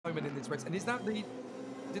moment in this race. And is that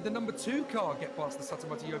did the number 2 car get past the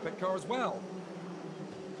Satamoto Yopet car as well?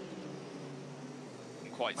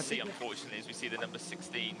 Quite see, unfortunately, as we see the number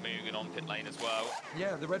 16 Mugen on pit lane as well.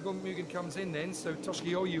 Yeah, the Red Bull Mugen comes in then, so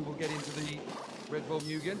Toshiki Oyu will get into the Red Bull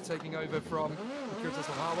Mugen, taking over from Akira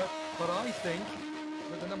Sahawa. But I think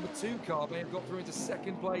that the number 2 car may have got through into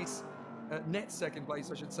second place, net second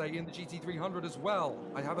place, I should say, in the GT300 as well.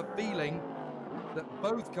 I have a feeling that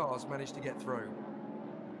both cars managed to get through.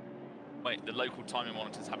 Wait, the local timing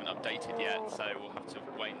monitors haven't updated yet, so we'll have to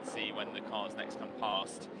wait and see when the cars next come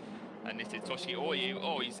past. And this is Toshiki Oyu.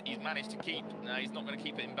 Oh, he's managed to keep. No, he's not going to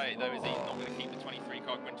keep it in bay, though, is he? He's not going to keep the 23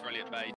 car Quintarelli at bay.